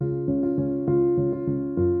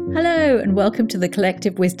Hello, and welcome to the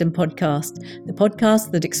Collective Wisdom Podcast, the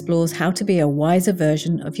podcast that explores how to be a wiser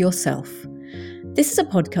version of yourself. This is a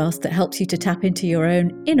podcast that helps you to tap into your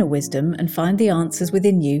own inner wisdom and find the answers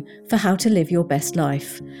within you for how to live your best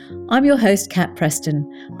life. I'm your host, Kat Preston.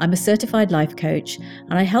 I'm a certified life coach,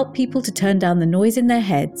 and I help people to turn down the noise in their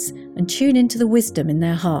heads and tune into the wisdom in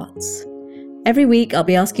their hearts. Every week, I'll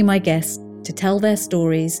be asking my guests to tell their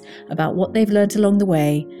stories about what they've learned along the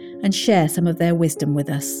way and share some of their wisdom with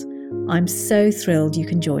us. I'm so thrilled you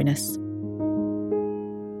can join us.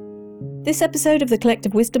 This episode of the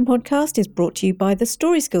Collective Wisdom Podcast is brought to you by the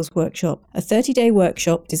Story Skills Workshop, a 30-day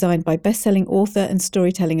workshop designed by best-selling author and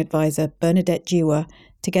storytelling advisor Bernadette Jiwa,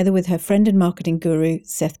 together with her friend and marketing guru,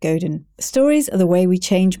 Seth Godin. Stories are the way we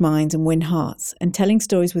change minds and win hearts, and telling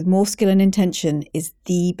stories with more skill and intention is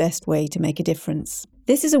the best way to make a difference.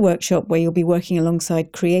 This is a workshop where you'll be working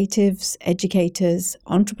alongside creatives, educators,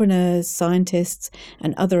 entrepreneurs, scientists,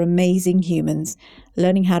 and other amazing humans,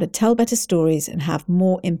 learning how to tell better stories and have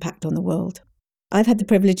more impact on the world. I've had the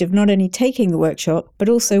privilege of not only taking the workshop, but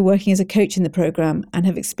also working as a coach in the program and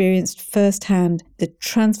have experienced firsthand the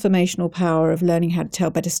transformational power of learning how to tell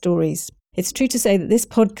better stories. It's true to say that this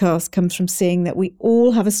podcast comes from seeing that we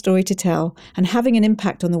all have a story to tell, and having an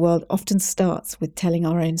impact on the world often starts with telling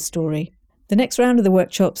our own story. The next round of the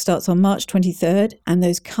workshop starts on March 23rd, and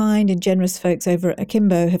those kind and generous folks over at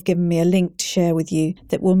Akimbo have given me a link to share with you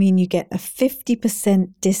that will mean you get a 50%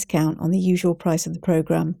 discount on the usual price of the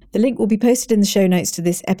program. The link will be posted in the show notes to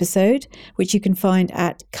this episode, which you can find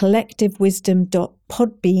at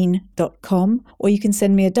collectivewisdom.podbean.com, or you can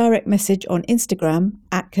send me a direct message on Instagram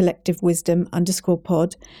at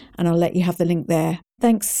collectivewisdom_pod, and I'll let you have the link there.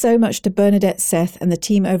 Thanks so much to Bernadette, Seth, and the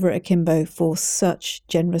team over at Akimbo for such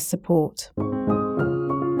generous support.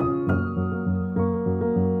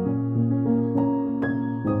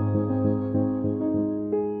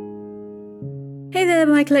 Hey there,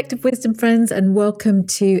 my Collective Wisdom friends, and welcome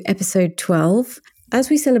to episode 12. As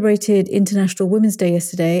we celebrated International Women's Day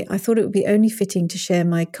yesterday, I thought it would be only fitting to share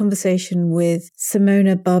my conversation with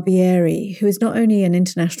Simona Barbieri, who is not only an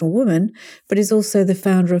international woman, but is also the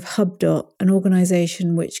founder of HubDot, an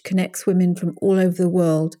organisation which connects women from all over the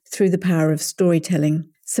world through the power of storytelling.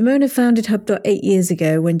 Simona founded HubDot 8 years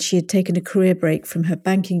ago when she had taken a career break from her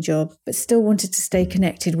banking job, but still wanted to stay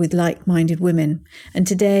connected with like-minded women. And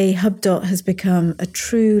today, HubDot has become a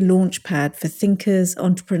true launchpad for thinkers,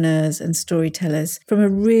 entrepreneurs, and storytellers from a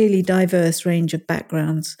really diverse range of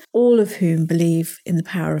backgrounds, all of whom believe in the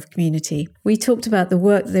power of community. We talked about the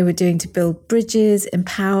work they were doing to build bridges,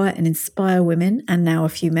 empower and inspire women, and now a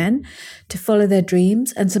few men, to follow their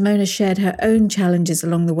dreams, and Simona shared her own challenges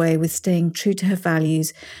along the way with staying true to her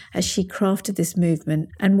values as she crafted this movement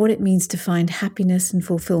and what it means to find happiness and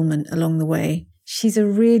fulfillment along the way. She's a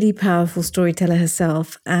really powerful storyteller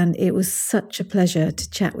herself, and it was such a pleasure to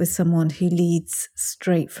chat with someone who leads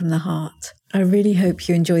straight from the heart. I really hope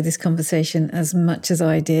you enjoyed this conversation as much as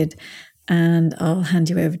I did, and I'll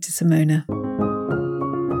hand you over to Simona.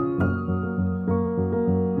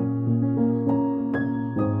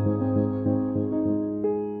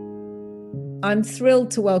 I'm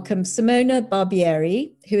thrilled to welcome Simona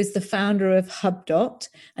Barbieri, who is the founder of HubDot,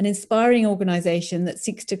 an inspiring organisation that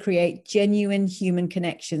seeks to create genuine human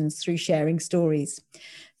connections through sharing stories.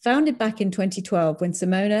 Founded back in 2012 when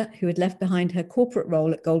Simona, who had left behind her corporate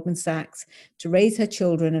role at Goldman Sachs to raise her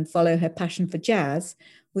children and follow her passion for jazz,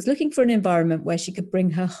 was looking for an environment where she could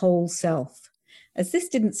bring her whole self. As this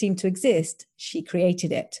didn't seem to exist, she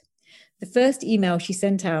created it. The first email she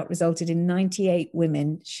sent out resulted in 98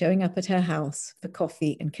 women showing up at her house for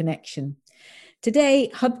coffee and connection.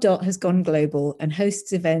 Today, HubDot has gone global and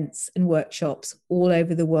hosts events and workshops all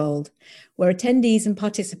over the world, where attendees and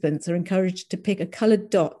participants are encouraged to pick a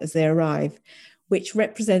coloured dot as they arrive, which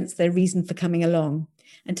represents their reason for coming along,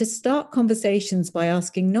 and to start conversations by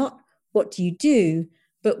asking not, "What do you do?"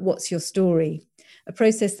 but "What's your story?" a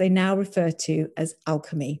process they now refer to as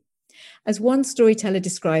alchemy. As one storyteller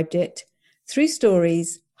described it, through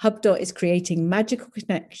stories, HubDot is creating magical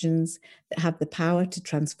connections that have the power to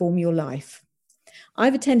transform your life.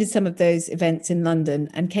 I've attended some of those events in London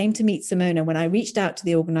and came to meet Simona when I reached out to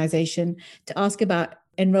the organisation to ask about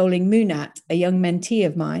enrolling Munat, a young mentee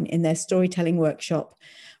of mine, in their storytelling workshop,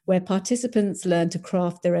 where participants learn to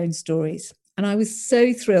craft their own stories. And I was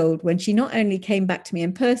so thrilled when she not only came back to me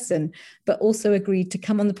in person, but also agreed to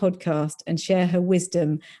come on the podcast and share her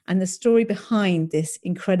wisdom and the story behind this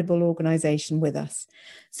incredible organisation with us.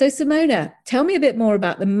 So Simona, tell me a bit more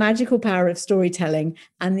about the magical power of storytelling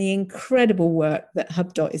and the incredible work that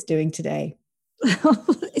HubDot is doing today.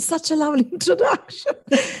 It's such a lovely introduction.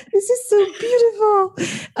 This is so beautiful.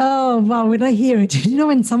 wow, when I hear it,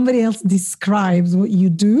 when somebody else describes what you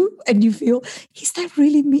do and you feel, is that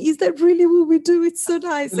really me? Is that really what we do? It's so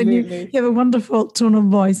nice. Absolutely. And you have a wonderful tone of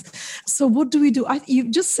voice. So what do we do? You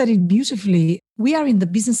just said it beautifully. We are in the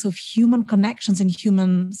business of human connections and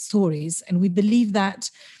human stories. And we believe that,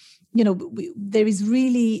 there is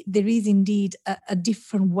indeed a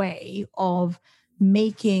different way of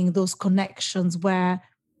making those connections where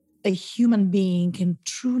a human being can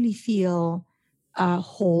truly feel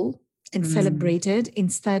whole and celebrated,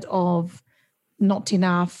 instead of not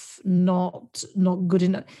enough, not good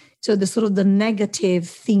enough. So the negative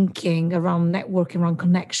thinking around networking, around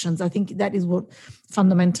connections, I think that is what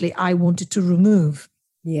fundamentally I wanted to remove.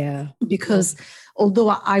 Yeah. Because although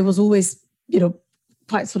I was always,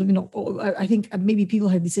 quite I think maybe people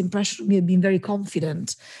had this impression of me of being very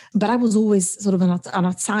confident, but I was always sort of an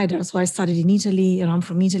outsider. So I studied in Italy, and I'm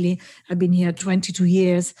from Italy. I've been here 22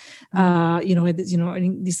 years,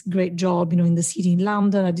 in this great job, in the city in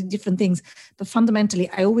London. I did different things, but fundamentally,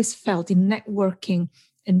 I always felt in networking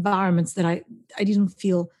environments that I didn't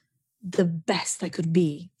feel the best I could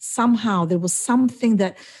be. Somehow there was something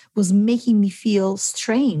that was making me feel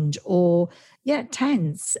strange or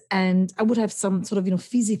tense. And I would have some sort of,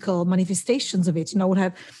 physical manifestations of it. I would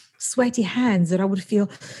have sweaty hands and I would feel,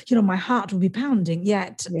 my heart would be pounding.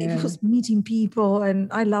 Yet it was meeting people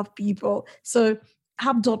and I love people. So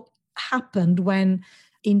HubDot happened when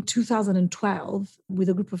in 2012, with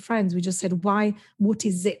a group of friends, we just said, what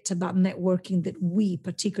is it about networking that we,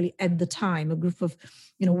 particularly at the time, a group of,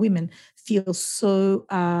 women, feel so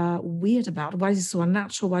weird about? Why is it so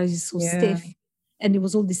unnatural? Why is it so stiff? And it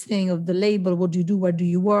was all this thing of the label, what do you do? Where do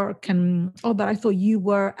you work? And, but I thought you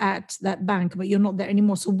were at that bank, but you're not there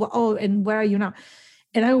anymore. So, and where are you now?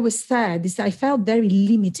 And I always said this, I felt very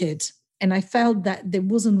limited. And I felt that there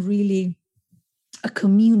wasn't really a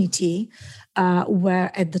community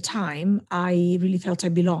where at the time I really felt I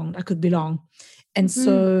could belong. And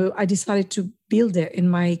so I decided to build it in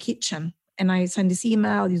my kitchen. And I sent this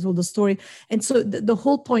email, this all the story. And so the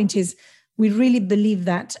whole point is, we really believe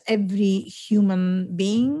that every human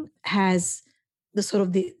being has the sort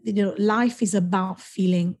of life is about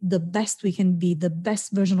feeling the best we can be, the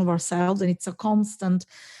best version of ourselves. And it's a constant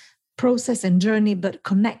process and journey, but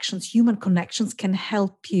human connections can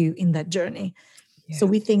help you in that journey. Yeah. So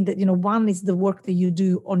we think that, one is the work that you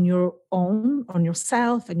do on your own, on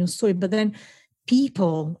yourself and your story, but then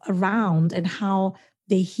people around and how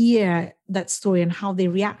they hear that story and how they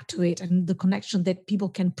react to it and the connection that people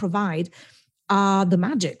can provide are the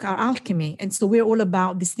magic, our alchemy. And so we're all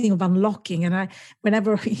about this thing of unlocking. And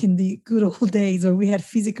whenever in the good old days or we had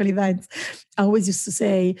physical events, I always used to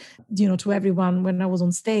say, to everyone when I was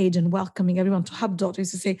on stage and welcoming everyone to HubDot, I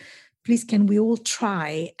used to say, please, can we all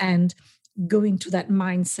try and go into that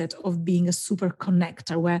mindset of being a super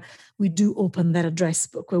connector, where we do open that address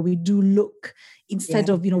book, where we do look instead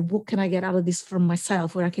of, what can I get out of this from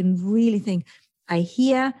myself, where I can really think, I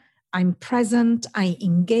hear, I'm present, I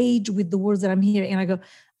engage with the words that I'm hearing, and I go,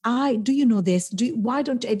 do you know this? Why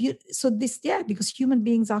don't you? So this, because human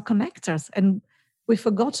beings are connectors, and we've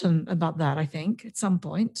forgotten about that, I think, at some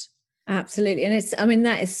point. Absolutely. And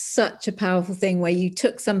that is such a powerful thing, where you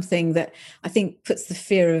took something that I think puts the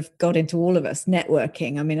fear of God into all of us,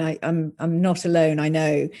 networking. I'm not alone, I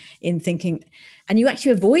know, in thinking, and you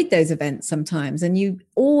actually avoid those events sometimes, and you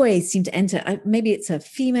always seem to enter, maybe it's a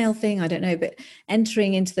female thing, I don't know, but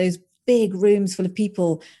entering into those big rooms full of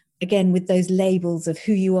people, again, with those labels of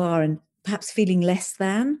who you are and perhaps feeling less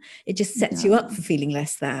than, it just sets you up for feeling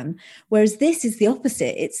less than. Whereas this is the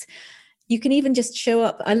opposite. You can even just show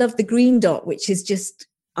up. I love the green dot, which is just,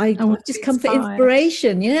 I just come for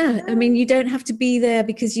inspiration. Yeah. You don't have to be there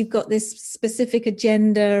because you've got this specific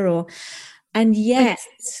agenda and yet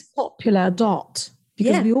it's popular dot,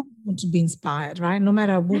 because we all want to be inspired, right? No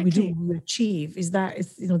matter what we do, we achieve. This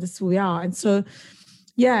is who we are. And so,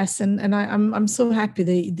 yes. And I'm so happy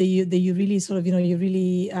that you really sort of, you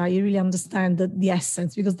really understand the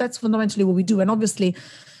essence, because that's fundamentally what we do. And obviously,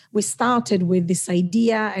 we started with this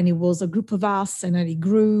idea, and it was a group of us, and then it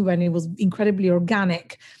grew, and it was incredibly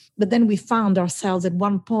organic. But then we found ourselves at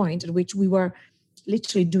one point at which we were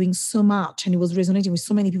literally doing so much, and it was resonating with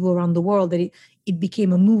so many people around the world that it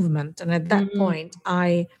became a movement. And at that point,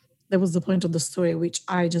 that was the point of the story, which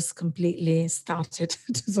I just completely started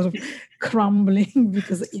to sort of crumbling,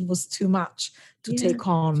 because it was too much to take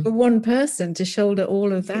on. For one person to shoulder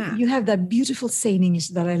all of that. You have that beautiful saying in English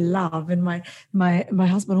that I love, and my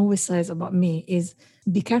husband always says about me is,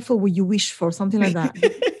 be careful what you wish for, something like that.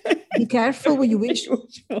 Be careful what you wish for.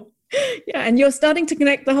 Yeah, and you're starting to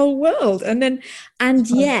connect the whole world. And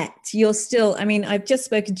yet you're still, I've just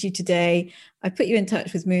spoken to you today. I put you in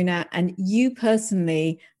touch with Muna, and you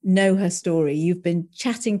personally know her story. You've been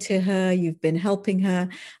chatting to her, you've been helping her.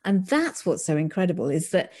 And that's what's so incredible,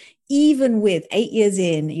 is that even with 8 years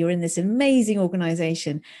in, you're in this amazing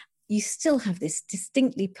organization, you still have this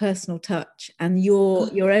distinctly personal touch, and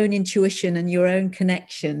your own intuition and your own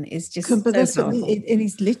connection is just But so that's powerful. it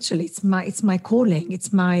is literally, it's my calling,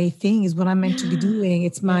 it's my thing, is what I'm meant to be doing.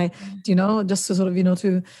 It's my, just to sort of,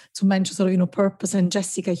 to mention sort of, purpose and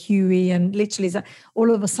Jessica Huey, and literally that all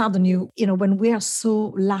of a sudden when we are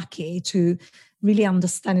so lucky to really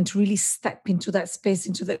understand and to really step into that space,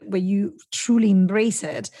 into that where you truly embrace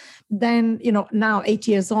it, then now 8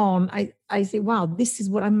 years on, I say, wow, this is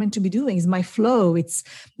what I'm meant to be doing. Is my flow, it's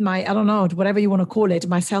my, I don't know, whatever you want to call it,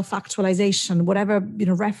 my self-actualization, whatever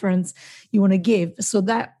reference you want to give. So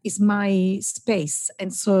that is my space.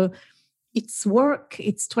 And so it's work,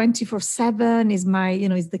 it's 24/7, is my,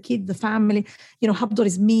 is the kid, the family, Hubdot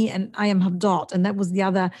is me and I am Hubdot. And that was the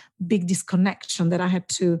other big disconnection that I had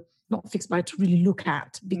to not fix, but to really look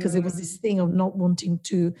at, because it was this thing of not wanting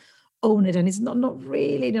to own it. And it's not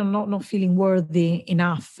really, not feeling worthy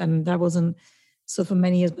enough. And that wasn't so for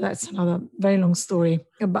many years, but that's another very long story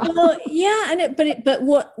about. Well, yeah, but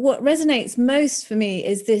what resonates most for me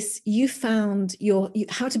is this: you found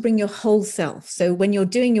how to bring your whole self. So when you're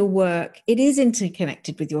doing your work, it is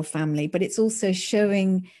interconnected with your family, but it's also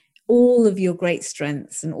showing all of your great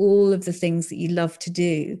strengths and all of the things that you love to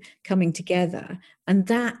do coming together. And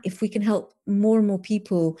that, if we can help more and more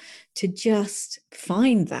people to just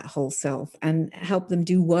find that whole self and help them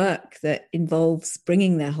do work that involves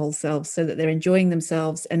bringing their whole self, so that they're enjoying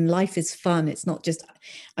themselves and life is fun. It's not just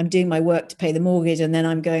I'm doing my work to pay the mortgage and then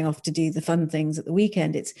I'm going off to do the fun things at the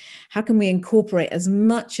weekend. It's how can we incorporate as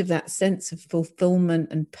much of that sense of fulfillment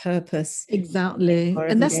and purpose. Exactly.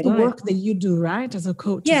 And that's the work that you do, right? As a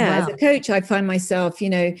coach as well. As a coach, I find myself,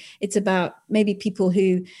 it's about maybe people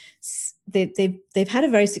who they've had a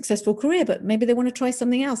very successful career, but maybe they want to try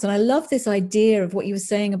something else. And I love this idea of what you were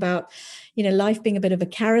saying about, life being a bit of a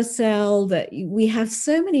carousel, that we have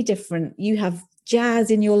so many different, you have jazz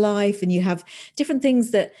in your life and you have different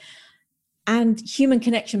things and human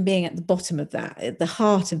connection being at the bottom of that, at the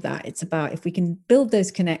heart of that. It's about, if we can build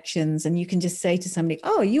those connections, and you can just say to somebody,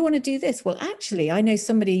 oh, you want to do this? Well, actually, I know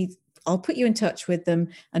somebody, I'll put you in touch with them,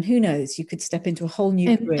 and who knows, you could step into a whole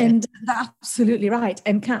new career. And that's absolutely right.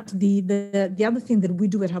 And Kat, the other thing that we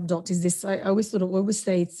do at Hubdot is this, I always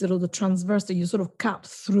say it's sort of the transverse that you sort of cut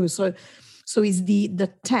through. So is the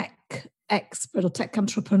tech expert or tech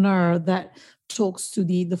entrepreneur that talks to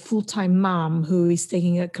the full-time mom who is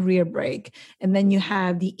taking a career break. And then you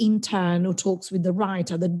have the intern who talks with the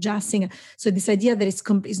writer, the jazz singer. So this idea that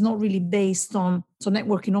it's not really based on, so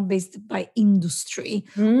networking, not based by industry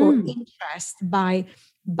or interest,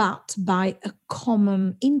 but by a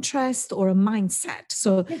common interest or a mindset.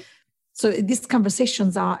 So these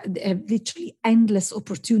conversations have literally endless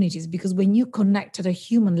opportunities, because when you connect at a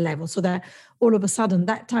human level, so that all of a sudden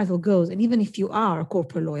that title goes, and even if you are a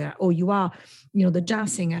corporate lawyer or you are, the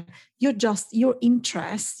jazz singer, you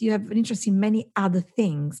have an interest in many other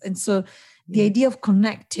things. And so the idea of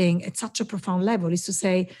connecting at such a profound level is to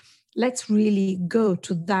say, let's really go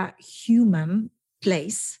to that human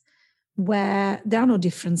place where there are no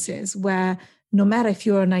differences, where no matter if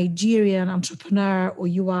you're a Nigerian entrepreneur or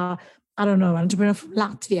you are, I don't know, an entrepreneur from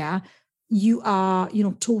Latvia, you are,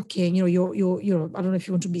 talking, you're, I don't know if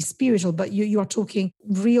you want to be spiritual, but you are talking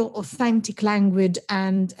real, authentic language,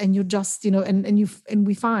 and you're just, and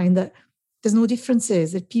we find that there's no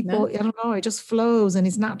differences, that people, I don't know, it just flows and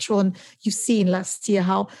it's natural. And you've seen last year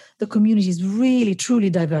how the community is really, truly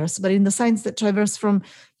diverse, but in the sense that diverse from,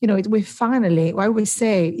 we finally, I always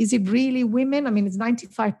say, is it really women? I mean, it's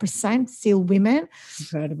 95% still women.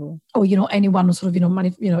 Incredible. Or, anyone who sort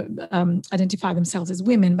of, identify themselves as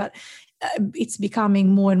women, but it's becoming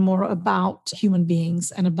more and more about human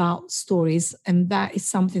beings and about stories. And that is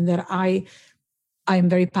something that I am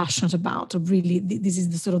very passionate about. Really, this is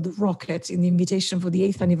the sort of the rocket in the invitation for the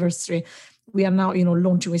 8th anniversary. We are now,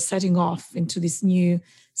 launching, we're setting off into this new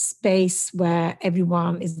space where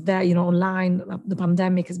everyone is there, online. The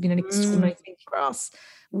pandemic has been an extraordinary thing for us.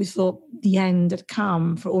 We thought the end had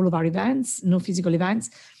come for all of our events, no physical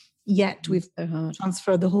events, yet we've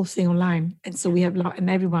transferred the whole thing online. And so we have, and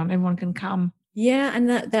everyone can come. Yeah, and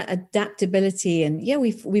that adaptability, and yeah,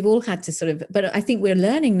 we've all had to sort of, but I think we're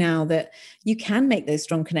learning now that you can make those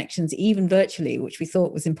strong connections even virtually, which we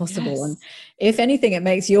thought was impossible. And Yes. if anything, it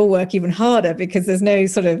makes your work even harder because there's no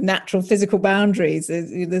sort of natural physical boundaries.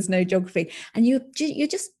 There's no geography, and you're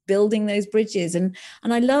just building those bridges. And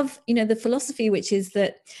I love, the philosophy, which is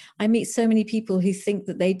that I meet so many people who think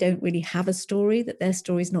that they don't really have a story, that their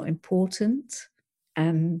story is not important,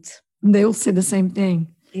 and They all say the same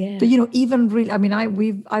thing. yeah. But even really, I mean,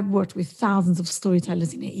 I've worked with thousands of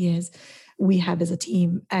storytellers in 8 years. We have as a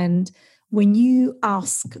team, and when you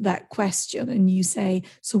ask that question and you say,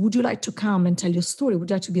 "So, would you like to come and tell your story? Would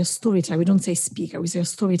you like to be a storyteller?" We don't say speaker; we say a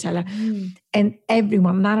storyteller. Mm. And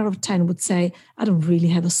everyone, 9 out of 10, would say, "I don't really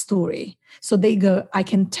have a story." So they go, "I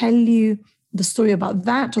can tell you the story about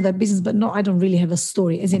that or that business, but no, I don't really have a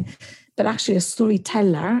story." As in, but actually, a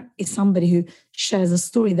storyteller is somebody who shares a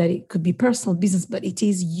story that it could be personal, business, but it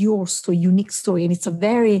is your story, unique story. And it's a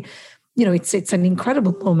very, it's an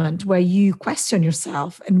incredible moment where you question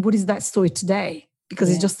yourself and what is that story today? Because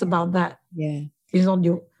Yeah. it's just about that. Yeah. It's not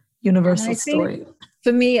your And I universal think story.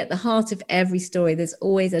 for me, at the heart of every story, there's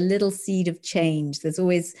always a little seed of change. There's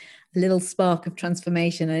always a little spark of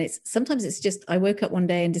transformation. And sometimes it's just, I woke up one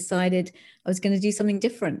day and decided I was going to do something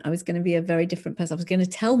different. I was going to be a very different person. I was going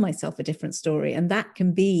to tell myself a different story. And that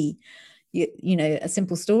can be, a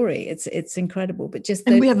simple story. It's incredible. But just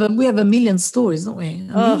And those. we have a million stories, don't we?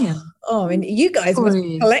 A million I mean, you guys must be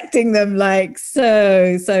stories. collecting them like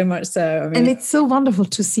so much so. I mean, And it's so wonderful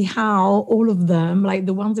to see how all of them, like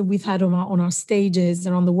the ones that we've had on our stages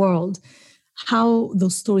around the world, how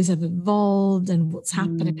those stories have evolved and what's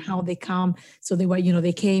happened and how they come. So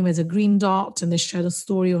they came as a green dot and they shared a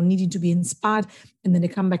story or needing to be inspired. And then they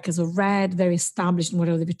come back as a red, very established in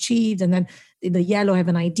whatever they've achieved. And then the yellow have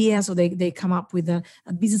an idea. So they come up with a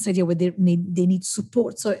business idea where they need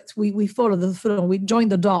support. So we follow the flow. We join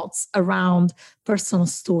the dots around personal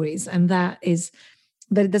stories. And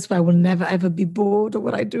that's why I will never ever be bored of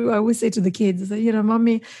what I do. I always say to the kids, I say,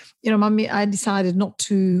 mommy, I decided not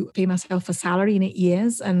to pay myself a salary in 8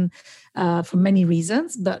 years, and for many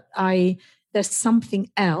reasons. But there's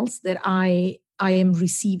something else that I am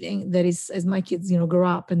receiving that is, as my kids, grow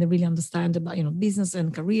up and they really understand about, business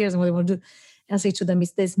and careers and what they want to do. And I say to them,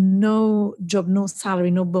 there's no job, no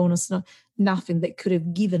salary, no bonus, nothing that could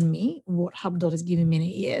have given me what HubDot has given me in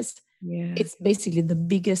 8 years. yeah. It's basically the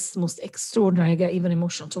biggest, most extraordinary, I get even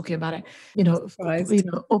emotional talking about it,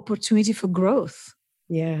 opportunity for growth.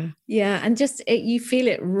 Yeah. And just you feel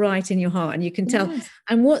it right in your heart and you can tell. Yes.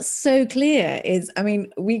 And what's so clear is, I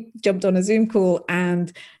mean, we jumped on a Zoom call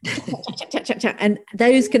and chat, and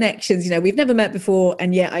those connections, we've never met before.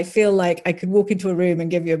 And yet I feel like I could walk into a room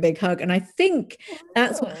and give you a big hug. And I think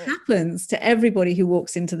that's what happens to everybody who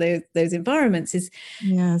walks into those environments is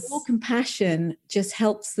more compassion just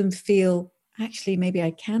helps them feel, actually, maybe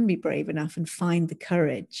I can be brave enough and find the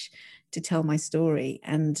courage to tell my story.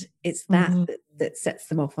 And it's that sets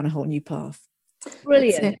them off on a whole new path.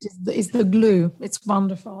 Brilliant. It's the glue. It's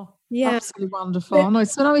wonderful. Yeah. Absolutely wonderful. No,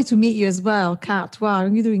 it's so nice to meet you as well, Kat. Wow,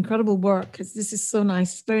 you do incredible work. This is so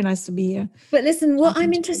nice. It's very nice to be here. But listen, what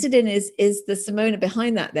I'm interested in is the Simona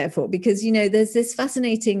behind that, therefore, because, there's this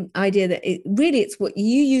fascinating idea that it's what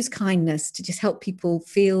you use kindness to just help people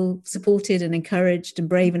feel supported and encouraged and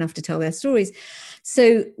brave enough to tell their stories.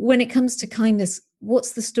 So when it comes to kindness,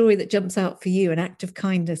 what's the story that jumps out for you, an act of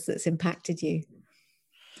kindness that's impacted you?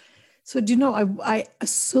 So I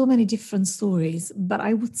so many different stories, but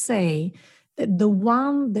I would say that the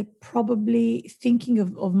one that probably thinking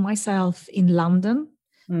of myself in London,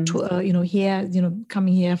 here,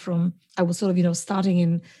 coming here from, I was sort of,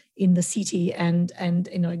 starting in the city and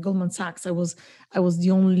at Goldman Sachs, I was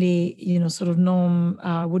the only, sort of known,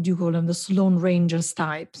 what do you call them? The Lone Rangers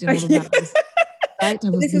types, Right?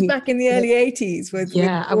 This is back in the early 80s with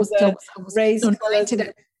I was raised colors.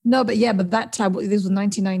 No, but that time, this was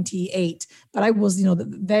 1998, but I was,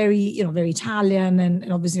 very, very Italian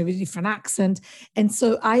and obviously a very different accent. And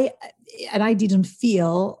so I didn't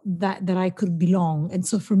feel that I could belong. And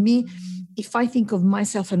so for me, if I think of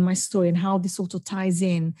myself and my story and how this also ties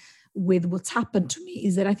in with what's happened to me,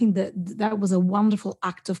 is that I think that was a wonderful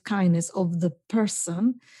act of kindness of the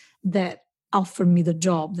person that offered me the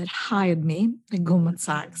job, that hired me at Goldman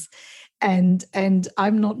Sachs. And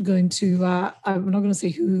I'm not going to say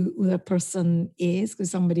who that person is,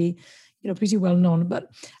 because somebody, pretty well known,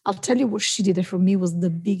 but I'll tell you what she did that for me was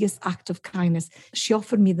the biggest act of kindness. She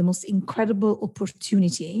offered me the most incredible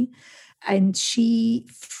opportunity, and she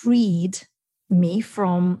freed me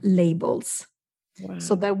from labels. Wow.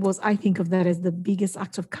 So that was, I think of that as the biggest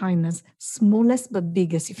act of kindness, smallest but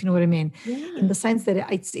biggest, if you know what I mean. Yeah. In the sense that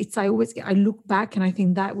I look back and I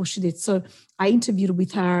think that was she did. So I interviewed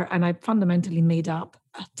with her and I fundamentally made up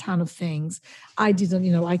a ton of things. I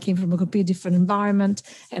didn't, I came from a completely different environment,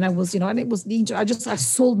 and I was, and it was the interview. I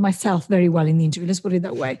sold myself very well in the interview. Let's put it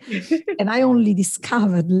that way. And I only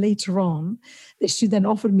discovered later on that she then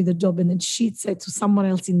offered me the job, and then she said to someone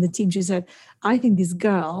else in the team, she said, I think this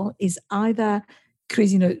girl is either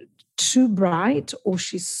crazy, too bright, or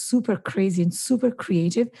she's super crazy and super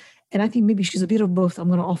creative. And I think maybe she's a bit of both. I'm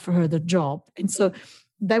going to offer her the job. And so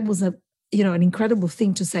that was an incredible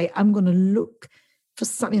thing to say. I'm going to look for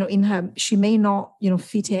some, in her. She may not,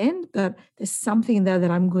 fit in, but there's something in there that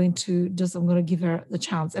I'm going to give her the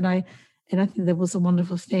chance. And I think that was a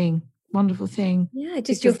wonderful thing. Yeah,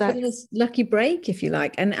 just your first lucky break, if you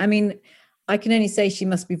like. And I mean, I can only say she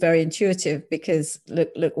must be very intuitive, because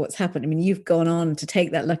look what's happened. I mean, you've gone on to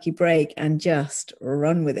take that lucky break and just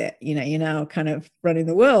run with it. You're now kind of running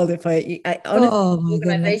the world. Honestly, the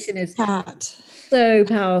organization is so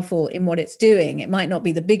powerful in what it's doing. It might not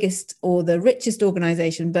be the biggest or the richest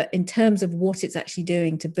organization, but in terms of what it's actually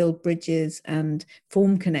doing to build bridges and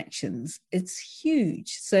form connections, it's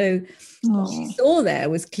huge. So what she saw there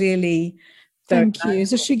was clearly Thank you.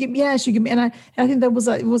 So she gave me, and I think that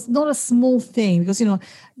it was not a small thing, because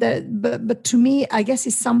but to me, I guess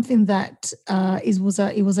it's something that it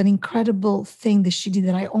was an incredible thing that she did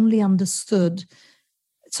that I only understood.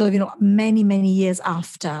 So many years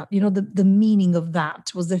after, the meaning of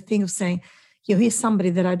that was the thing of saying, here's somebody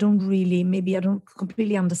that I don't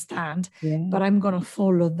completely understand, but I'm going to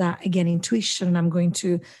follow that intuition, and I'm going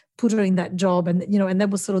to put her in that job. And, and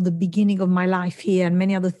that was sort of the beginning of my life here, and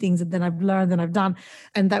many other things that then I've learned and I've done.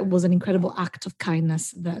 And that was an incredible act of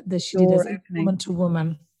kindness that she did as a woman to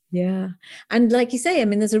woman. Yeah. And like you say, I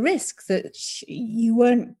mean, there's a risk that you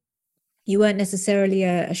weren't necessarily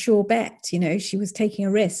a sure bet. She was taking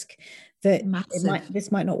a risk that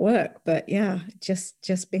this might not work, but yeah,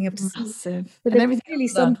 just being able to see. But there's really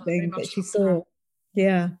something that she saw.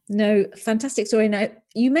 Yeah, no, fantastic story. Now,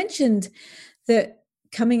 you mentioned that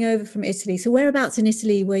coming over from Italy. So whereabouts in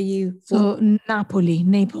Italy were you? So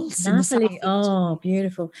Naples. Napoli. Oh,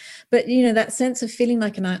 beautiful. But, that sense of feeling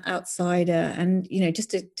like an outsider, and,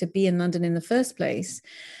 just to be in London in the first place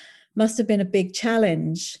must have been a big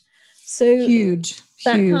challenge. So huge.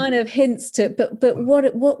 Kind of hints to, but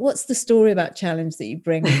what's the story about challenge that you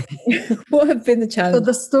bring? What have been the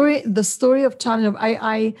challenges? So the story of challenge,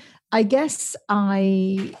 I guess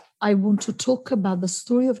I want to talk about the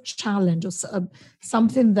story of challenge, or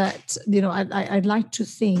something that, I'd like to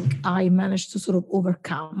think I managed to sort of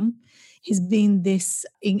overcome. Has been this,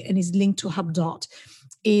 and is linked to HubDot.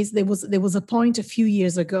 There was a point a few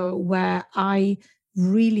years ago where I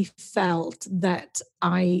really felt that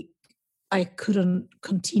I couldn't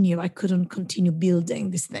continue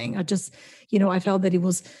building this thing. I just, I felt that it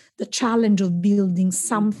was the challenge of building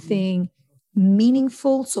something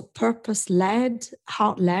meaningful, so purpose-led,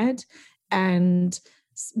 heart-led, and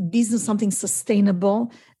business, something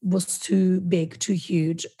sustainable, was too big, too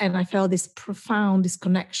huge. And I felt this profound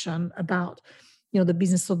disconnection about, the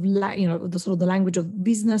business of, the sort of the language of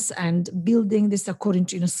business, and building this according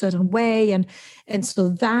to in a certain way. And so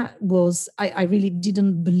that was, I really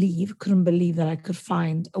couldn't believe that I could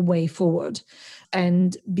find a way forward.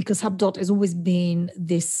 And because HubDot has always been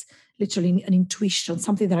this, literally an intuition,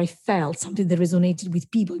 something that I felt, something that resonated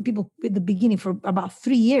with people. People at the beginning, for about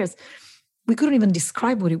 3 years, we couldn't even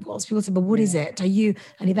describe what it was. People said, but what is it? Are you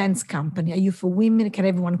an events company? Are you for women? Can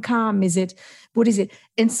everyone come? What is it?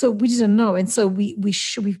 And so we didn't know. And so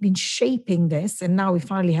we've been shaping this, and now we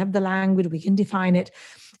finally have the language, we can define it.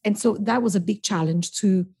 And so that was a big challenge,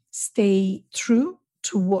 to stay true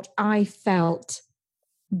to what I felt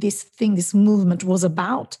this movement was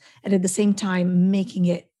about, and at the same time making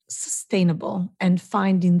it sustainable, and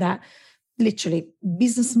finding that literally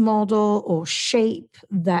business model or shape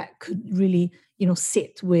that could really,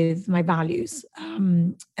 sit with my values.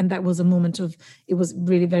 And that was a moment of, it was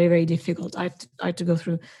really very, very difficult. I had to go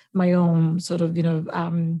through my own sort of,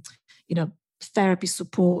 therapy,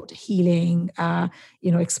 support, healing,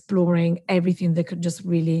 exploring everything that could just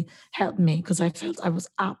really help me, because I felt I was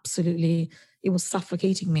it was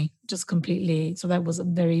suffocating me just completely. So that was a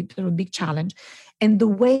very, very big challenge. And the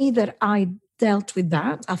way that I dealt with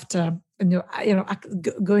that after,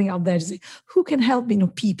 going out there to say, who can help me,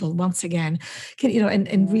 people once again,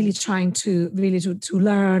 and really trying to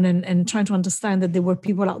learn and trying to understand that there were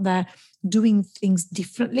people out there doing things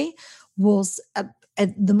differently, was at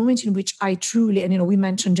the moment in which I truly, and, we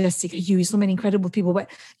mentioned Jessica Hughes, so many incredible people, but,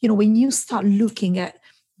 when you start looking at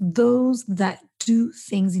those that do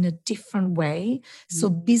things in a different way. So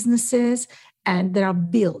businesses and that are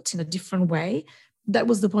built in a different way. That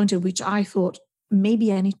was the point at which I thought,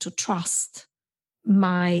 maybe I need to trust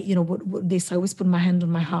my, what this, I always put my hand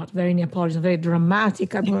on my heart, very Neapolitan, very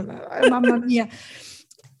dramatic. Mamma mia.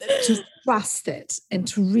 To trust it and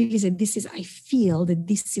to really say, I feel that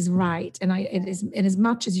this is right. And as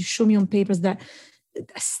much as you show me on papers that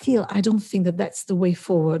still, I don't think that that's the way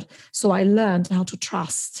forward. So I learned how to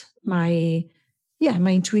trust my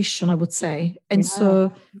intuition, I would say. And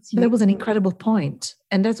so that was an incredible point.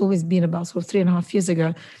 And that's always been about sort of 3.5 years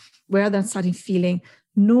ago, where then started feeling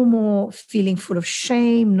no more feeling full of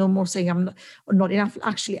shame, no more saying I'm not enough.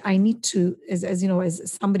 Actually, I need to, as you know,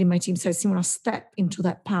 as somebody in my team says, Simona, step into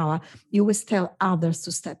that power. You always tell others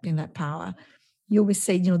to step in that power. You always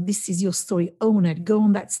say, this is your story, own it, go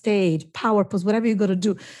on that stage, power pose, whatever you got to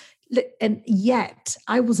do. And yet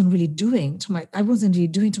I wasn't really doing to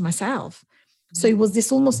myself. So it was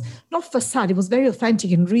this almost not facade, it was very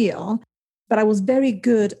authentic and real, but I was very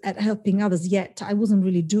good at helping others, yet I wasn't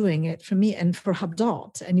really doing it for me and for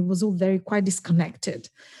HubDot. And it was all quite disconnected.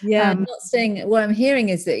 Yeah, I'm not saying, what I'm hearing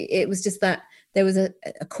is that it was just that there was a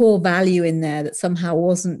core value in there that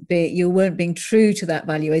somehow you weren't being true to that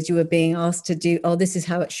value as you were being asked to do, this is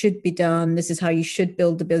how it should be done. This is how you should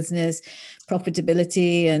build the business,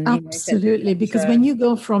 profitability. And absolutely, because when you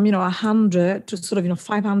go from, 100 to sort of,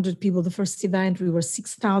 500 people, the first event, we were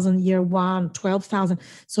 6,000 year one, 12,000.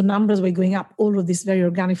 So numbers were going up, all of this very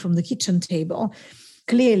organic from the kitchen table.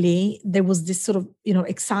 Clearly there was this sort of,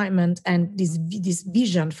 excitement and this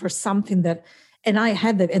vision for something that, and I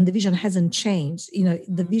had that, and the vision hasn't changed.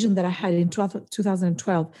 The vision that I had in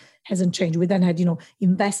 2012 hasn't changed. We then had,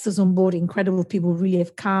 investors on board, incredible people really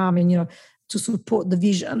have come and, to support the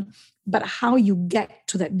vision. But how you get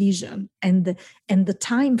to that vision and the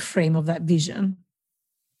time frame of that vision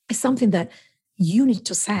is something that you need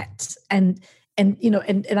to set. And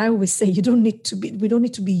I always say we don't need to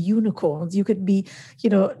be unicorns. You could be,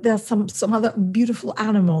 there are some other beautiful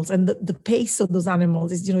animals, and the pace of those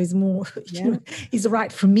animals is more, is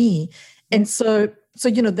right for me. Yeah. And so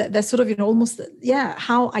that's sort of, almost,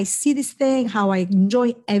 how I see this thing, how I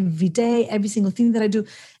enjoy every day, every single thing that I do,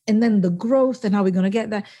 and then the growth and how we're going to get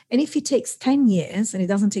there. And if it takes 10 years and it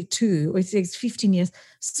doesn't take 2, or it takes 15 years,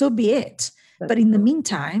 so be it. But in the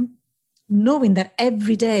meantime, knowing that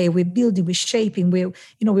every day we're building, we're shaping, we're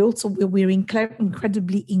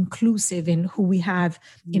incredibly inclusive in who we have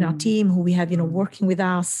in our team, who we have, working with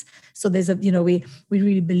us. So there's we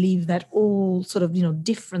really believe that all sort of,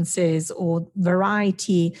 differences or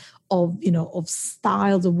variety of, of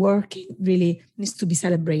styles of working really needs to be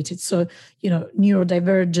celebrated. So,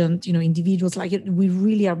 neurodivergent, individuals we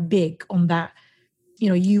really are big on that.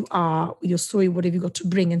 You are your story, what have you got to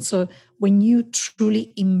bring? And so when you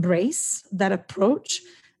truly embrace that approach,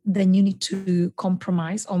 then you need to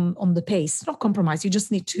compromise on the pace. Not compromise, you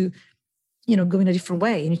just need to, go in a different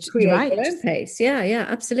way. You need to create your own pace. Yeah,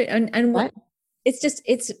 absolutely. And what,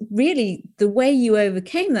 it's really the way you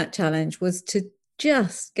overcame that challenge was to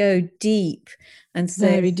just go deep and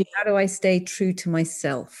say, how do I stay true to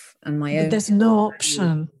myself and my own? There's no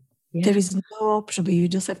option. Yeah. There is no option, but you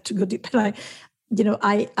just have to go deep.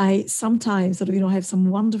 I sometimes sort of, have some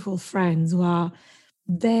wonderful friends who are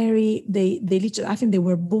they literally, I think they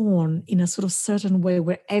were born in a sort of certain way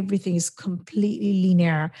where everything is completely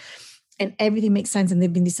linear and everything makes sense. And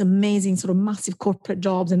they've been this amazing sort of massive corporate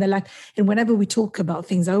jobs. And they're like, and whenever we talk about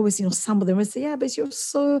things, I always, some of them will say, yeah, but you're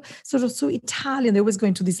so sort of so Italian. They always go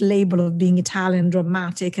into this label of being Italian,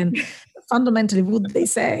 dramatic. And fundamentally what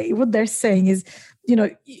they're saying is,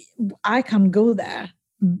 I can go there.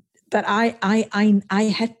 But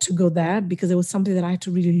I had to go there because it was something that I had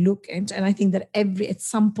to really look into. And I think that at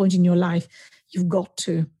some point in your life, you've got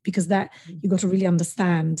to, because that you've got to really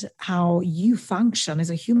understand how you function as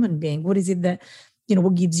a human being. What is it that,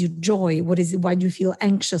 what gives you joy? What is it? Why do you feel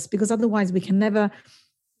anxious? Because otherwise we can never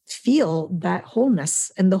feel that wholeness.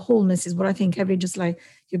 And the wholeness is what I think just like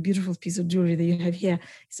your beautiful piece of jewelry that you have here.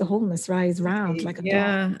 It's a wholeness, right? It's round like a dog.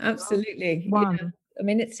 Yeah, absolutely. One. Yeah. I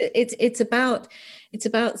mean, it's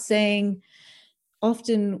about saying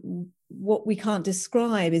often what we can't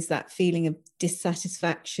describe is that feeling of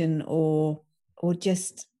dissatisfaction or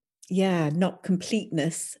just, not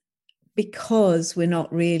completeness, because we're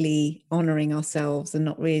not really honoring ourselves and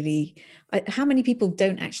not really. How many people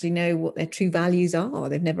don't actually know what their true values are?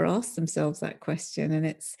 They've never asked themselves that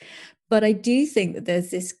question. But I do think that there's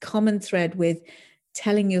this common thread with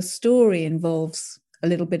telling your story involves a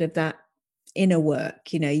little bit of that inner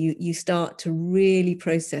work. You start to really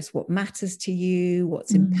process what matters to you,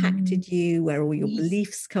 what's impacted you, where all your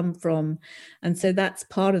beliefs come from. And so that's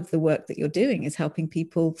part of the work that you're doing, is helping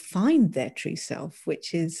people find their true self,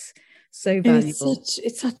 which is so valuable.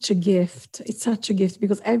 It's such a gift. It's such a gift,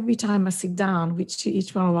 because every time I sit down with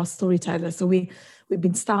each one of our storytellers, so we've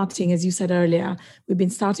been starting, as you said earlier, we've been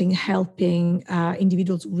starting helping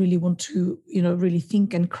individuals who really want to, really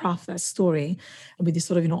think and craft their story with this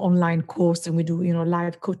sort of, online course, and we do,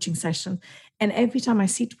 live coaching sessions. And every time I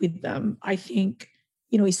sit with them, I think,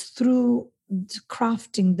 it's through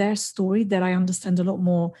crafting their story that I understand a lot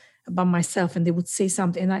more about myself, and they would say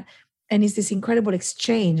something, and it's this incredible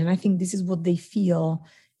exchange. And I think this is what they feel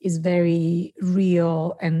is very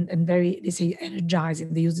real and very, they say,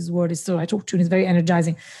 energizing. They use this word. So I talk to you, and it's very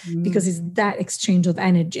energizing because it's that exchange of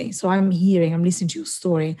energy. So I'm listening to your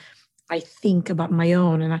story. I think about my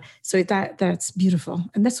own. And so that's beautiful.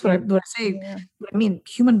 And that's what I say. Yeah. I mean,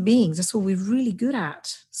 human beings, that's what we're really good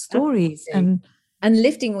at. Stories. Absolutely. And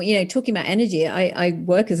lifting, talking about energy, I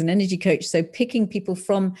work as an energy coach. So picking people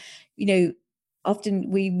from, often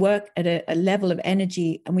we work at a level of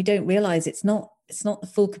energy and we don't realize it's not the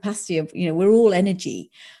full capacity of, we're all energy,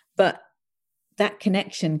 but that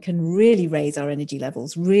connection can really raise our energy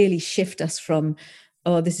levels, really shift us from,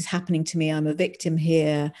 oh, this is happening to me, I'm a victim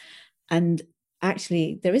here. And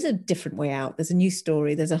actually there is a different way out. There's a new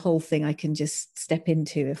story. There's a whole thing I can just step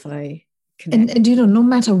into if I connect. And no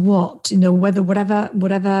matter what, whether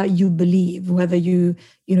whatever you believe, whether you're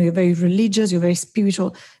very religious, you're very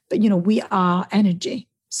spiritual, but we are energy.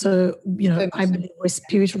 So I believe we're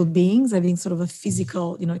spiritual beings having sort of a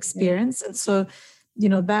physical experience. And so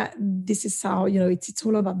that this is how it's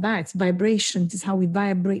all about that. It's vibration. It's how we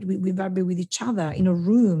vibrate. We vibrate with each other in a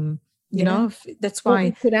room. That's why what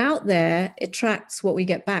we put out there attracts what we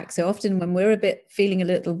get back. So often when we're feeling a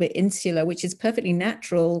little bit insular, which is perfectly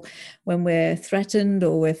natural when we're threatened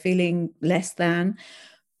or we're feeling less than,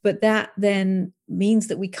 but that then means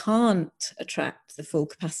that we can't attract the full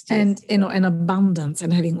capacity and and abundance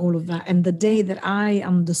and having all of that. And the day that I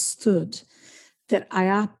understood that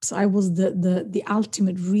I was the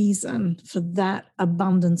ultimate reason for that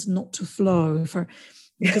abundance not to flow,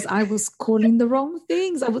 because I was calling the wrong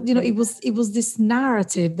things. It was this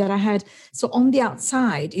narrative that I had. So on the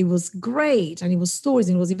outside, it was great, and it was stories,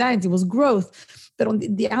 and it was events, it was growth. But on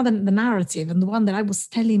the narrative, and the one that I was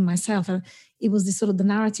telling myself, it was this sort of the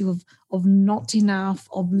narrative of not enough,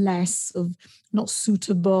 of less, of not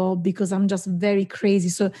suitable, because I'm just very crazy.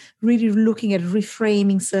 So really looking at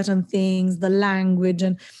reframing certain things, the language,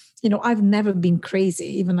 and I've never been crazy.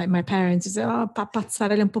 Even like my parents say, oh,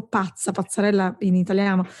 pazzarella un po' pazza, pazzarella in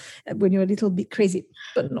Italiano, when you're a little bit crazy,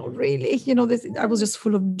 but not really. I was just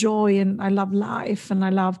full of joy, and I love life, and I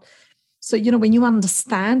loved. So, when you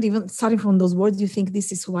understand, even starting from those words, you think,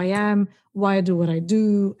 this is who I am, why I do what I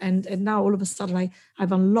do. And now all of a sudden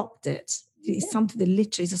I've unlocked it. It's something that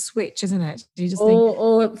literally is a switch, isn't it? You just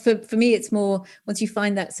or for me, it's more once you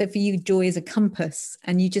find that. So for you, joy is a compass,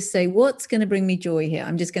 and you just say, what's going to bring me joy here?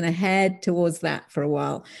 I'm just going to head towards that for a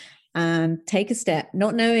while and take a step,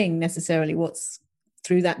 not knowing necessarily what's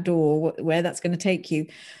through that door, where that's going to take you,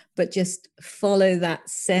 but just follow that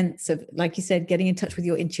sense of, like you said, getting in touch with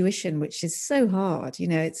your intuition, which is so hard.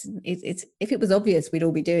 It's if it was obvious, we'd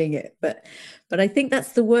all be doing it, but I think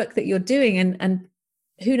that's the work that you're doing. And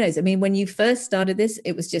who knows? I mean, when you first started this,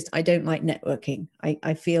 it was just, I don't like networking.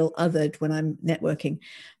 I feel othered when I'm networking.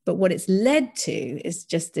 But what it's led to is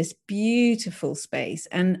just this beautiful space.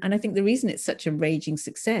 And I think the reason it's such a raging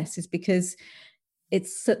success is because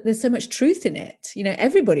there's so much truth in it.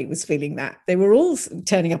 Everybody was feeling that. They were all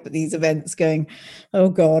turning up at these events going, oh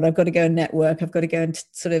God, I've got to go and network. I've got to go and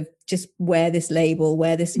sort of just wear this label,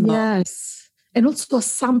 wear this mark. Yes. And also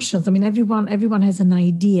assumptions. I mean, everyone has an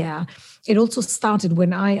idea. It also started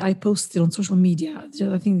when I posted on social media,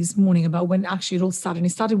 I think this morning, about when actually it all started. And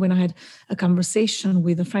it started when I had a conversation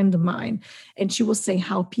with a friend of mine, and she was saying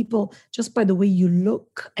how people, just by the way you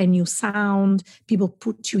look and you sound, people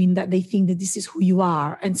put you in that, they think that this is who you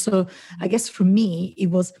are. And so I guess for me,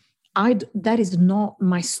 it was, that is not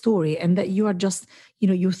my story, and that you are just,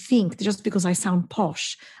 you think just because I sound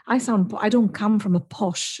posh, I don't come from a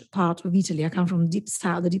posh part of Italy. I come from the deep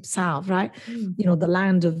south, right? The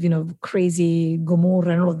land of, crazy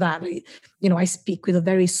Gomorrah and all of that. I speak with a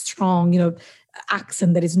very strong,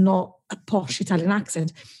 accent that is not a posh Italian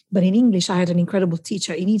accent. But in English, I had an incredible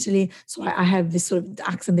teacher in Italy. So I have this sort of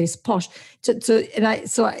accent that is posh.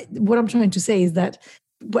 What I'm trying to say is that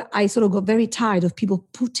I sort of got very tired of people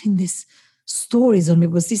putting these stories on me,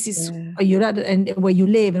 because this is where you're at and where you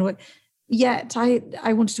live. And yet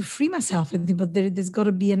I wanted to free myself, but there's got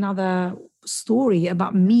to be another story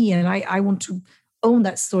about me, and I want to own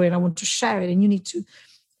that story, and I want to share it, and you need to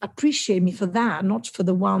appreciate me for that, not for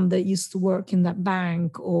the one that used to work in that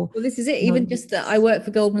bank. Or well, this is it. Even just that I work for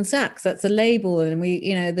Goldman Sachs, that's a label, and we,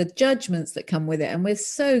 the judgments that come with it, and we're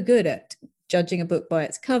so good at judging a book by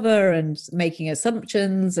its cover and making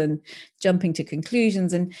assumptions and jumping to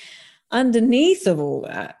conclusions, and underneath of all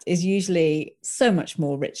that is usually so much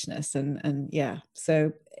more richness, and yeah,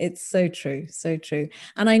 so it's so true, so true.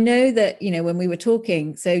 And I know that, when we were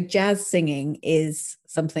talking, so jazz singing is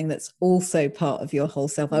something that's also part of your whole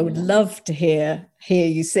self. I would love to hear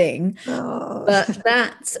you sing. But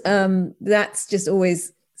that's just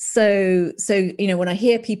always so when I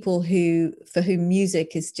hear people for whom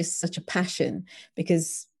music is just such a passion,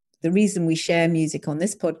 because the reason we share music on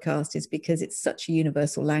this podcast is because it's such a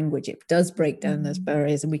universal language. It does break down those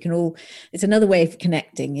barriers, and we can all, it's another way of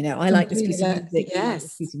connecting. I like this piece of music, yes,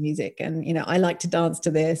 this piece of music, and I like to dance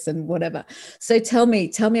to this and whatever. So tell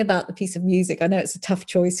me about the piece of music. I know it's a tough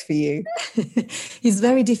choice for you. It's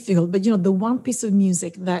very difficult, but the one piece of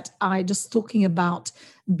music that I just talking about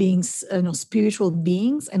being spiritual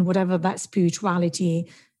beings, and whatever that spirituality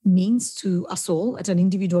means to us all at an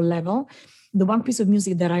individual level. The one piece of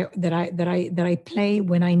music that I play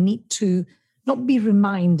when I need to not be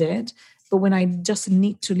reminded, but when I just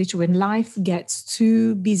need to literally, when life gets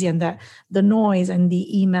too busy, and the noise and the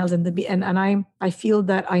emails and I feel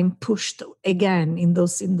that I'm pushed again in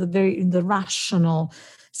the rational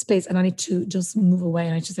space, and I need to just move away,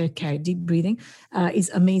 and I just say, okay, deep breathing, is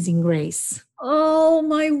Amazing Grace. Oh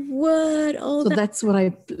my word! So that's what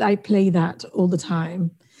I play that all the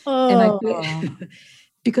time. Oh. And I play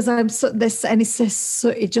because I'm so this, and it's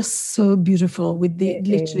just so beautiful with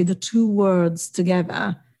literally the two words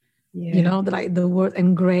together. Like the word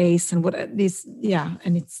and grace, and what this,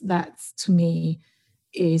 and that's, to me,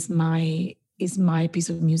 is my piece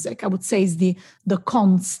of music. I would say is the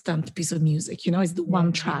constant piece of music. Is the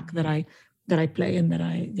one track that I play, and that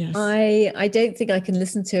I don't think I can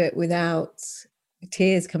listen to it without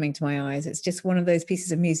tears coming to my eyes. It's just one of those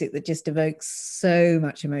pieces of music that just evokes so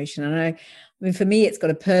much emotion. And I mean, for me, it's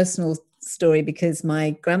got a personal story, because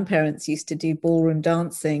my grandparents used to do ballroom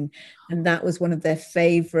dancing, and that was one of their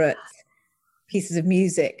favorite pieces of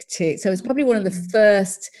music too. So it's probably one of the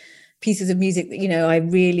first pieces of music that, I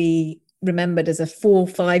really remembered as a 4 or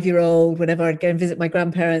 5-year-old. Whenever I'd go and visit my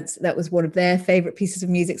grandparents, that was one of their favorite pieces of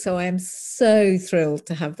music. So I am so thrilled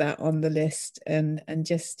to have that on the list, and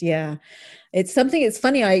just, it's something. It's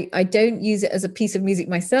funny, I don't use it as a piece of music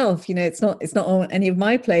myself. It's not on any of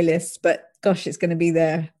my playlists, but gosh, it's going to be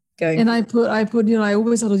there going. And I put I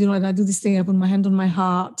always sort of, and I do this thing, I put my hand on my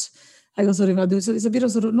heart. I go sort of, I do, so it's a bit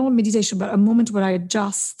of sort of, not meditation, but a moment where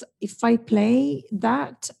if I play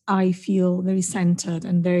that, I feel very centered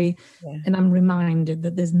and and I'm reminded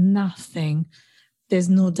that there's no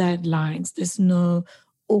deadlines, there's no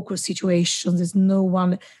awkward situations, there's no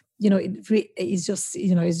one, it's just,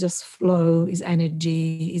 it's just flow, is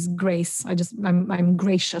energy, is grace. I'm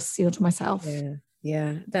gracious, to myself.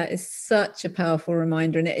 Yeah, that is such a powerful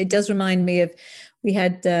reminder. And it does remind me of, we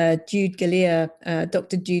had Jude Galea,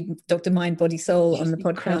 Dr. Mind, Body, Soul on the podcast.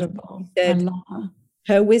 Incredible. I love her.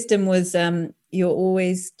 Her wisdom was, you're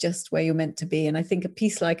always just where you're meant to be. And I think a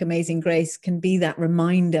piece like Amazing Grace can be that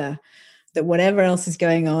reminder that whatever else is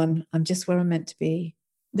going on, I'm just where I'm meant to be.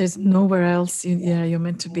 There's nowhere else. You're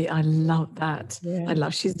meant to be. I love that. I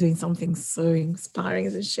love, she's doing something so inspiring,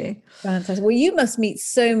 isn't she? Fantastic. Well, you must meet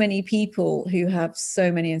so many people who have so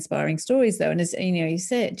many inspiring stories, though. And as you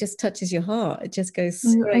say, it just touches your heart. It just goes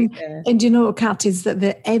straight there. And Kat, is that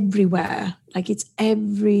they're everywhere. Like, it's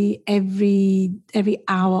every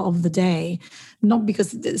hour of the day. Not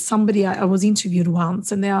because somebody, I was interviewed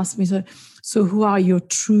once, and they asked me, so who are your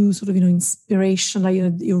true sort of, inspiration, like,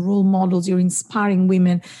 your role models, your inspiring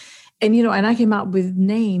women? And, and I came up with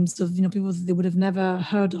names of, people that they would have never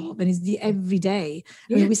heard of. And it's the everyday.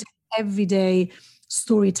 I mean, we say everyday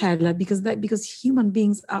storyteller, because human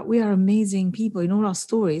beings we are amazing people in all our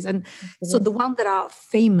stories. And so the ones that are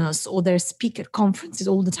famous or they speak at conferences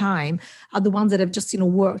all the time are the ones that have just,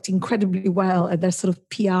 worked incredibly well at their sort of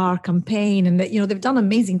PR campaign, and that, they've done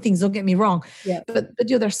amazing things, don't get me wrong. But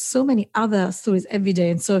there's so many other stories every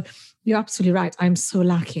day. And so you're absolutely right. I'm so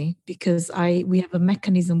lucky, because we have a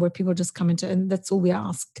mechanism where people just come into, and that's all we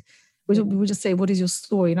ask. We just say, what is your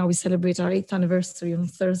story? Now we celebrate our 8th anniversary on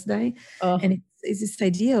Thursday. And it's this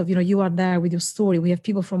idea of, you are there with your story. We have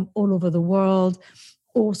people from all over the world,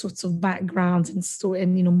 all sorts of backgrounds and story,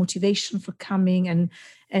 and, motivation for coming.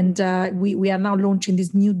 And we are now launching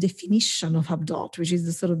this new definition of HubDot, which is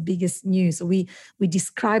the sort of biggest news. So we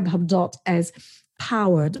describe HubDot as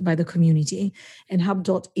powered by the community. And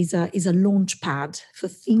HubDot is a launch pad for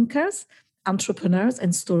thinkers, entrepreneurs,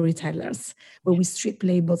 and storytellers, where we strip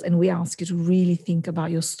labels and we ask you to really think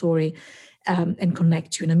about your story and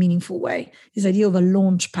connect you in a meaningful way. This idea of a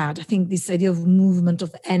launch pad, I think this idea of movement,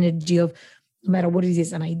 of energy, of no matter what it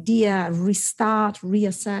is, an idea, restart,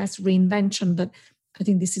 reassess, reinvention. But I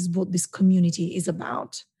think this is what this community is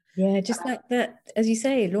about. Yeah, just like that, as you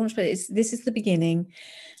say, Launchpad, this is the beginning.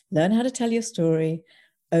 Learn how to tell your story,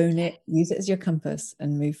 own it, use it as your compass,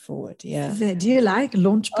 and move forward. Yeah. Do you like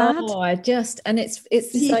Launchpad? Oh, and it's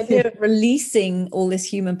this idea of releasing all this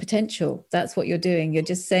human potential. That's what you're doing. You're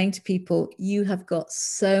just saying to people, you have got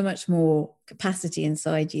so much more capacity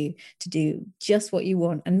inside you to do just what you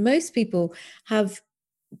want. And most people have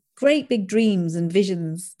great big dreams and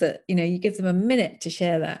visions that, you give them a minute to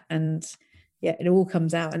share that, and yeah, it all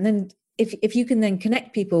comes out. And then if you can then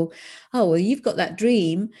connect people, oh, well, you've got that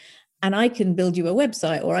dream and I can build you a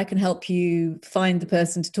website, or I can help you find the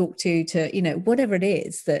person to talk to, whatever it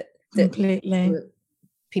is that completely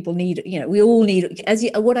people need, we all need,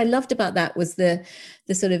 what I loved about that was the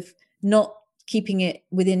sort of not keeping it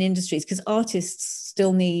within industries, because artists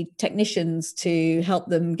still need technicians to help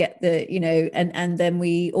them get the, and then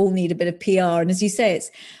we all need a bit of PR. And as you say, it's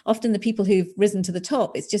often the people who've risen to the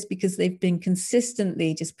top, it's just because they've been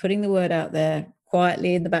consistently just putting the word out there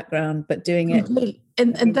quietly in the background, but doing it.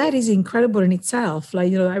 And that is incredible in itself.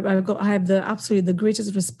 Like, I have absolutely the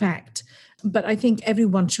greatest respect, but I think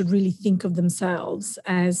everyone should really think of themselves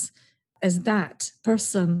as that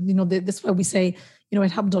person. That's why we say,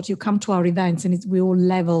 at HubDot, you come to our events and we all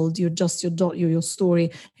leveled. You're just your story.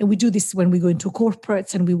 And we do this when we go into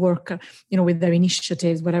corporates and we work, with their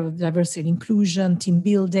initiatives, whatever, diversity and inclusion, team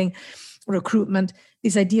building, recruitment.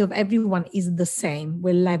 This idea of everyone is the same.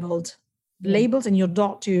 We're leveled. Labels and your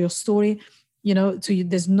dot to your story,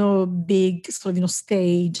 there's no big sort of,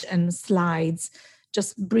 stage and slides.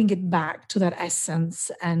 Just bring it back to that essence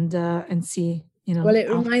and see. Well, it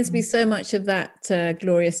reminds me so much of that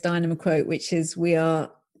Gloria Steinem quote, which is, we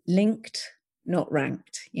are linked, not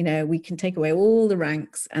ranked. We can take away all the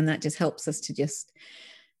ranks, and that just helps us to just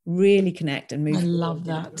really connect and move. I love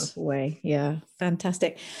that way. Yeah,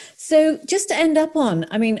 fantastic. So just to end up on,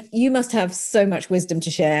 you must have so much wisdom to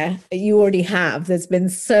share. You already have. There's been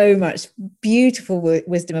so much beautiful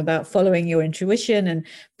wisdom about following your intuition and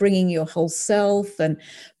bringing your whole self.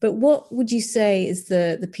 But what would you say is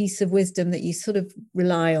the piece of wisdom that you sort of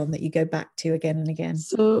rely on, that you go back to again and again?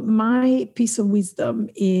 So my piece of wisdom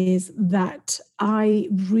is that I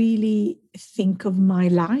really think of my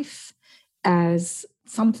life as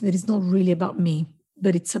something that is not really about me,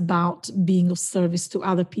 but it's about being of service to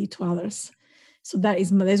others. So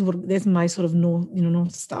that's my sort of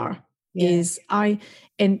North Star. Yeah.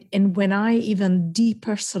 And when I even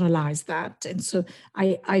depersonalize that, and so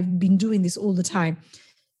I've been doing this all the time,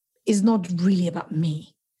 it's not really about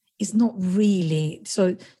me. It's not really.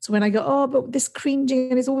 So when I go, but this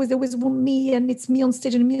cringing, and they always want me, and it's me on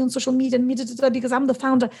stage and me on social media and me because I'm the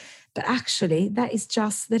founder. But actually, that is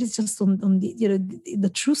just on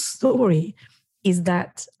the true story is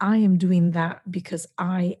that I am doing that because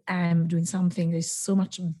I am doing something that is so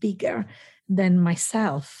much bigger than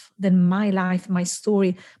myself, than my life, my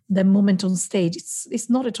story, the moment on stage.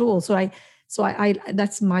 It's not at all. So I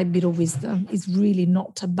that's my bit of wisdom. It's really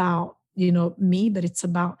not about me, but it's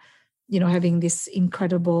about having this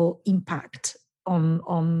incredible impact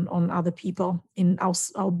on other people, in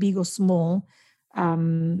how big or small.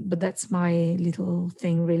 But that's my little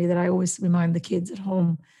thing, really, that I always remind the kids at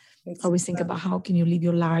home. I always think about how can you live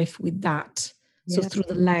your life with that. Yeah. So through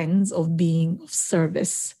the lens of being of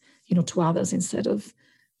service, to others instead of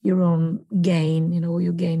your own gain,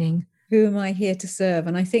 you're gaining. Who am I here to serve?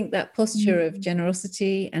 And I think that posture of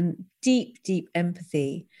generosity and deep, deep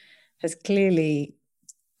empathy has clearly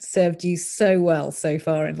served you so well so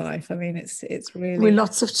far in life. It's really... With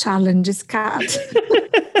lots of challenges, Kat.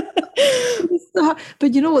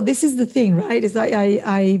 But you know what? This is the thing, right? Is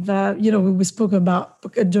I've we spoke about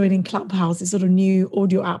joining Clubhouse, this sort of new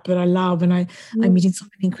audio app that I love, and I'm meeting so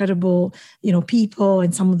many incredible, people,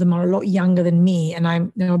 and some of them are a lot younger than me, and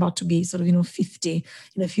I'm about to be sort of 50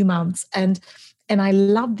 in a few months, and I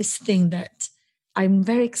love this thing that I'm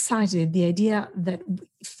very excited. The idea that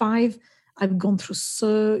I've gone through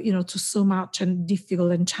so much and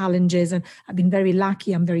difficult and challenges, and I've been very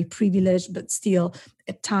lucky. I'm very privileged, but still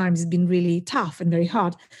at times it's been really tough and very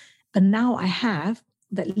hard. But now I have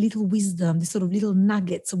that little wisdom, this sort of little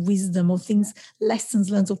nuggets of wisdom, or things, lessons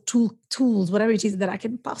learned, or tools, whatever it is that I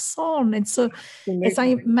can pass on. And so as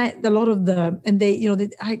I met a lot of them, and they,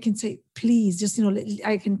 I can say, please, just,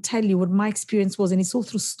 I can tell you what my experience was, and it's all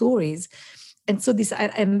through stories. And so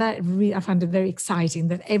that really, I find it very exciting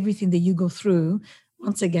that everything that you go through,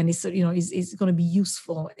 once again, is going to be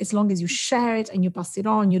useful as long as you share it and you pass it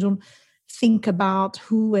on. You don't think about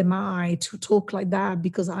who am I to talk like that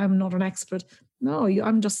because I'm not an expert. No,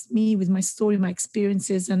 I'm just me with my story, my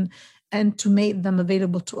experiences, and to make them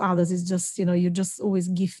available to others is just, you're just always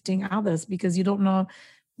gifting others because you don't know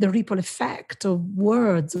the ripple effect of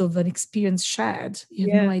words of an experience shared.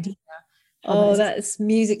 You have no idea. Oh, that's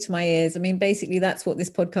music to my ears. I mean, basically, that's what this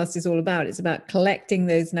podcast is all about. It's about collecting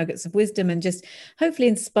those nuggets of wisdom and just hopefully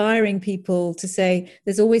inspiring people to say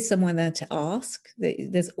there's always someone there to ask.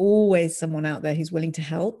 There's always someone out there who's willing to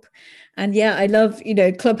help. And yeah, I love,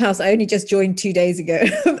 Clubhouse. I only just joined 2 days ago.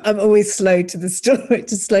 I'm always slow to the story,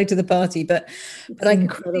 slow to the party, but I can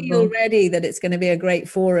see already that it's going to be a great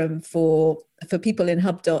forum for people in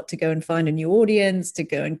HubDot to go and find a new audience, to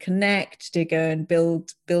go and connect, to go and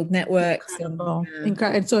build networks. Incredible.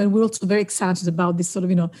 And so, and we're also very excited about this sort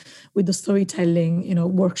of, with the storytelling,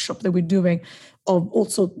 workshop that we're doing, of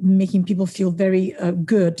also making people feel very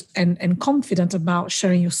good and confident about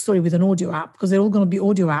sharing your story with an audio app, because they're all going to be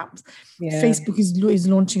audio apps. Yeah. Facebook is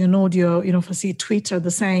launching an audio, for Twitter,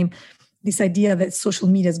 the same. This idea that social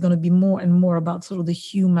media is going to be more and more about sort of the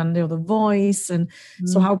human, the voice, and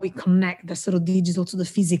so how we connect the sort of digital to the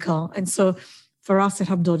physical. And so for us at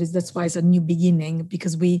HubDot, that's why it's a new beginning,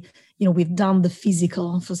 because we've done the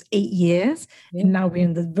physical for 8 years, and now we're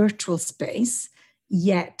in the virtual space.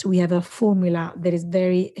 Yet we have a formula that is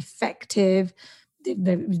very effective,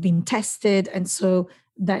 that has been tested, and so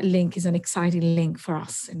that link is an exciting link for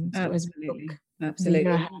us. And so absolutely.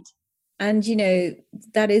 And,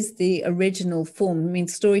 that is the original form. I mean,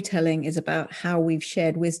 storytelling is about how we've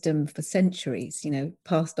shared wisdom for centuries,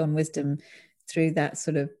 passed on wisdom through that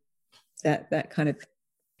sort of, that kind of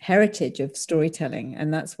heritage of storytelling.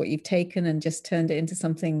 And that's what you've taken and just turned it into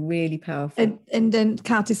something really powerful. And then,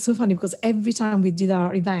 Kat, it's so funny because every time we did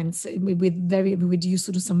our events, we used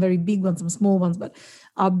to do some very big ones, some small ones, but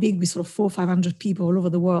our big, we sort of 400 or 500 people all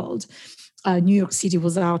over the world. New York City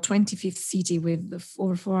was our 25th city with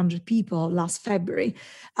over 400 people last February.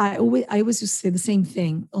 I always used to say the same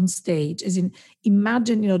thing on stage, as in,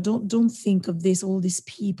 imagine, don't think of all these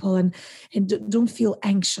people and don't feel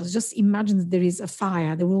anxious. Just imagine that there is a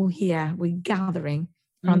fire, that we're all here, we're gathering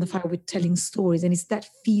around the fire, we're telling stories. And it's that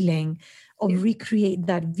feeling of recreate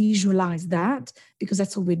that, visualize that, because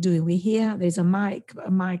that's what we're doing. We're here, there's a mic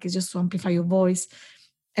is just to amplify your voice.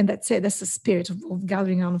 And that's it. That's the spirit of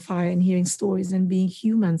gathering around a fire and hearing stories and being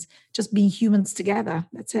humans, just being humans together.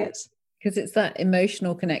 That's it. Because it's that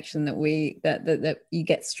emotional connection that you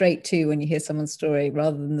get straight to when you hear someone's story,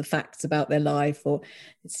 rather than the facts about their life, or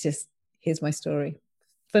it's just, here's my story.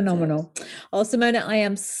 Phenomenal. Oh, Simona, I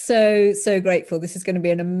am so, so grateful. This is going to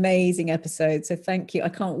be an amazing episode. So thank you. I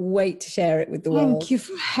can't wait to share it with the world. Thank you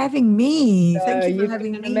for having me. Thank you for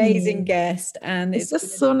having me. An amazing guest. And it's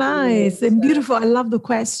just so nice and beautiful. I love the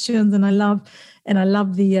questions, and I love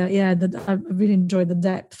the, I really enjoyed the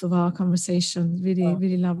depth of our conversation. Really,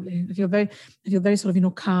 really lovely. I feel very sort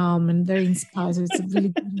of, calm and very inspired. So it's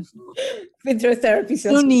really beautiful. Been through a therapy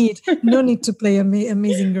session. No need to play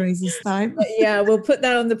Amazing Grace this time. Yeah, we'll put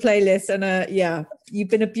that on the playlist. And you've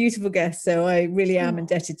been a beautiful guest. So I really am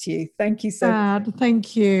indebted to you. Thank you so much.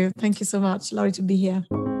 Thank you. Thank you so much. Lovely to be here.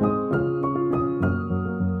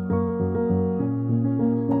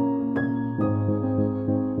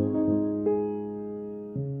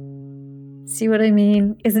 See what I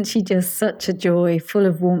mean? Isn't she just such a joy, full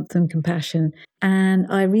of warmth and compassion? And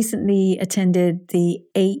I recently attended the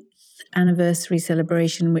 8th anniversary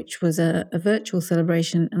celebration, which was a virtual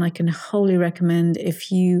celebration, and I can wholly recommend,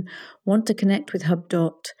 if you want to connect with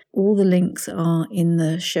HubDot, all the links are in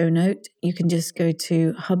the show note. You can just go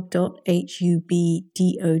to HubDot,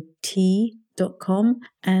 HubDot.com,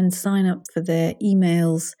 and sign up for their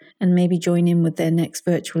emails and maybe join in with their next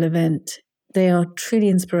virtual event. They are truly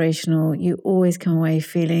inspirational. You always come away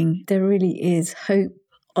feeling there really is hope,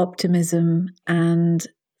 optimism, and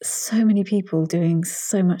so many people doing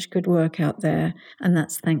so much good work out there. And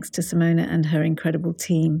that's thanks to Simona and her incredible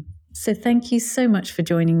team. So thank you so much for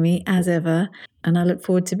joining me as ever. And I look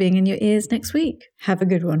forward to being in your ears next week. Have a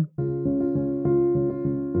good one.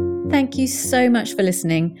 Thank you so much for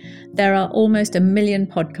listening. There are almost 1 million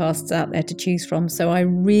podcasts out there to choose from, so I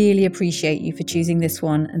really appreciate you for choosing this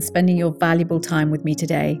one and spending your valuable time with me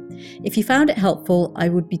today. If you found it helpful, I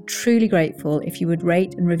would be truly grateful if you would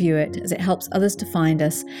rate and review it, as it helps others to find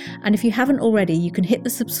us. And if you haven't already, you can hit the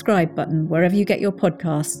subscribe button wherever you get your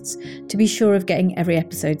podcasts to be sure of getting every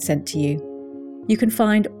episode sent to you. You can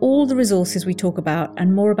find all the resources we talk about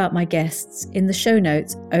and more about my guests in the show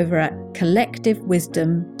notes over at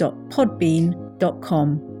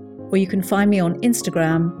collectivewisdom.podbean.com, or you can find me on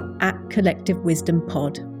Instagram at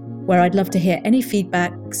collectivewisdompod, where I'd love to hear any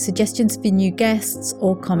feedback, suggestions for new guests,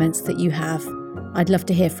 or comments that you have. I'd love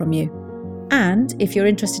to hear from you. And if you're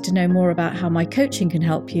interested to know more about how my coaching can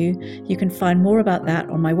help you, you can find more about that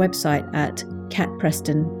on my website at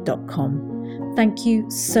katpreston.com. Thank you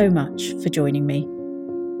so much for joining me.